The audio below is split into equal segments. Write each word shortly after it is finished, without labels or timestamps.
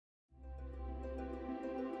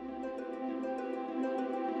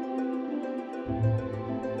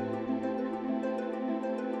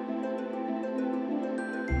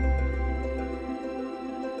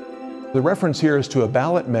The reference here is to a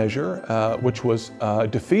ballot measure which was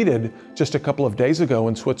defeated just a couple of days ago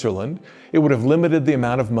in Switzerland. It would have limited the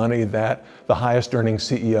amount of money that the highest earning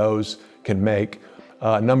CEOs can make.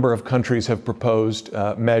 A number of countries have proposed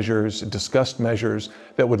discussed measures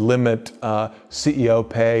that would limit CEO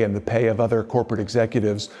pay and the pay of other corporate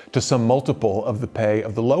executives to some multiple of the pay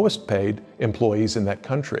of the lowest paid employees in that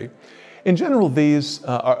country. In general, these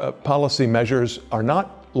policy measures are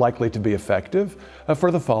not likely to be effective for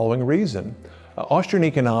the following reason. Austrian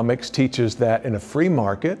economics teaches that in a free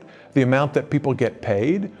market, the amount that people get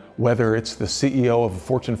paid, whether it's the CEO of a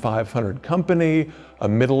Fortune 500 company, a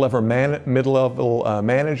mid-level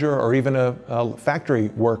manager, or even a factory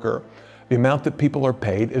worker, the amount that people are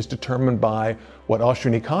paid is determined by what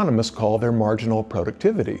Austrian economists call their marginal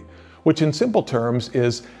productivity, which in simple terms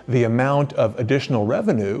is the amount of additional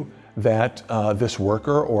revenue that this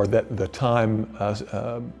worker or that the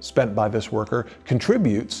time spent by this worker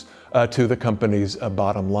contributes to the company's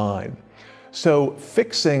bottom line. So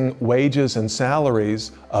fixing wages and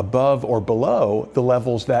salaries above or below the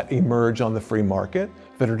levels that emerge on the free market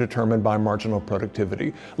that are determined by marginal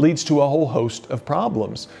productivity leads to a whole host of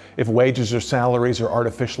problems. If wages or salaries are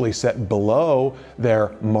artificially set below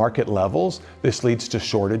their market levels, this leads to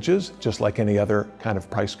shortages, just like any other kind of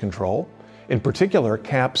price control. In particular,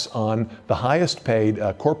 caps on the highest paid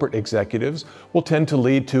corporate executives will tend to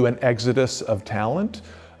lead to an exodus of talent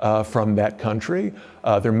from that country.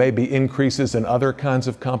 There may be increases in other kinds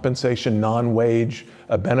of compensation, non-wage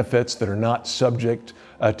benefits that are not subject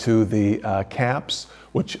to the caps,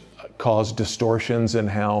 which cause distortions in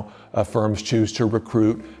how firms choose to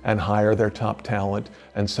recruit and hire their top talent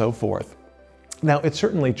and so forth. Now, it's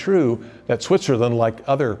certainly true that Switzerland, like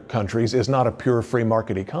other countries, is not a pure free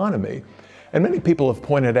market economy. And many people have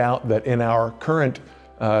pointed out that in our current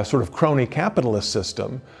sort of crony capitalist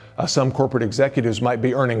system, some corporate executives might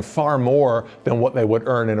be earning far more than what they would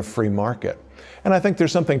earn in a free market. And I think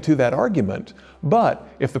there's something to that argument. But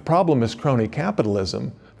if the problem is crony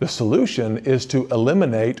capitalism, the solution is to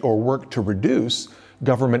eliminate or work to reduce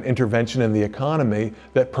government intervention in the economy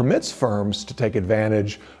that permits firms to take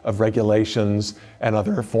advantage of regulations and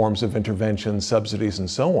other forms of intervention, subsidies, and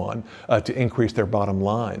so on, to increase their bottom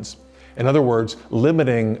lines. In other words,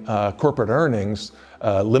 limiting corporate earnings,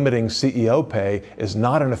 limiting CEO pay is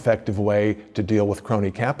not an effective way to deal with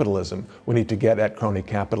crony capitalism. We need to get at crony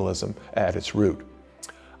capitalism at its root.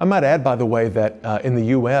 I might add, by the way, that in the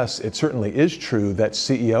US, it certainly is true that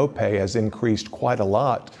CEO pay has increased quite a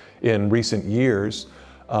lot in recent years.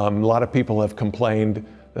 A lot of people have complained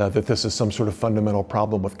that this is some sort of fundamental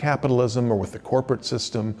problem with capitalism or with the corporate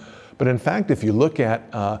system. But in fact, if you look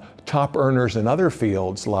at top earners in other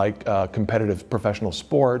fields like competitive professional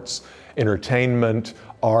sports, entertainment,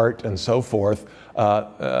 art, and so forth,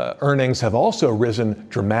 earnings have also risen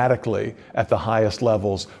dramatically at the highest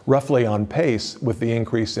levels, roughly on pace with the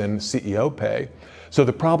increase in CEO pay. So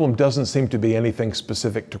the problem doesn't seem to be anything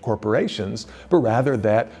specific to corporations, but rather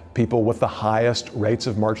that people with the highest rates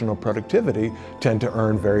of marginal productivity tend to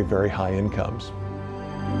earn very, very high incomes.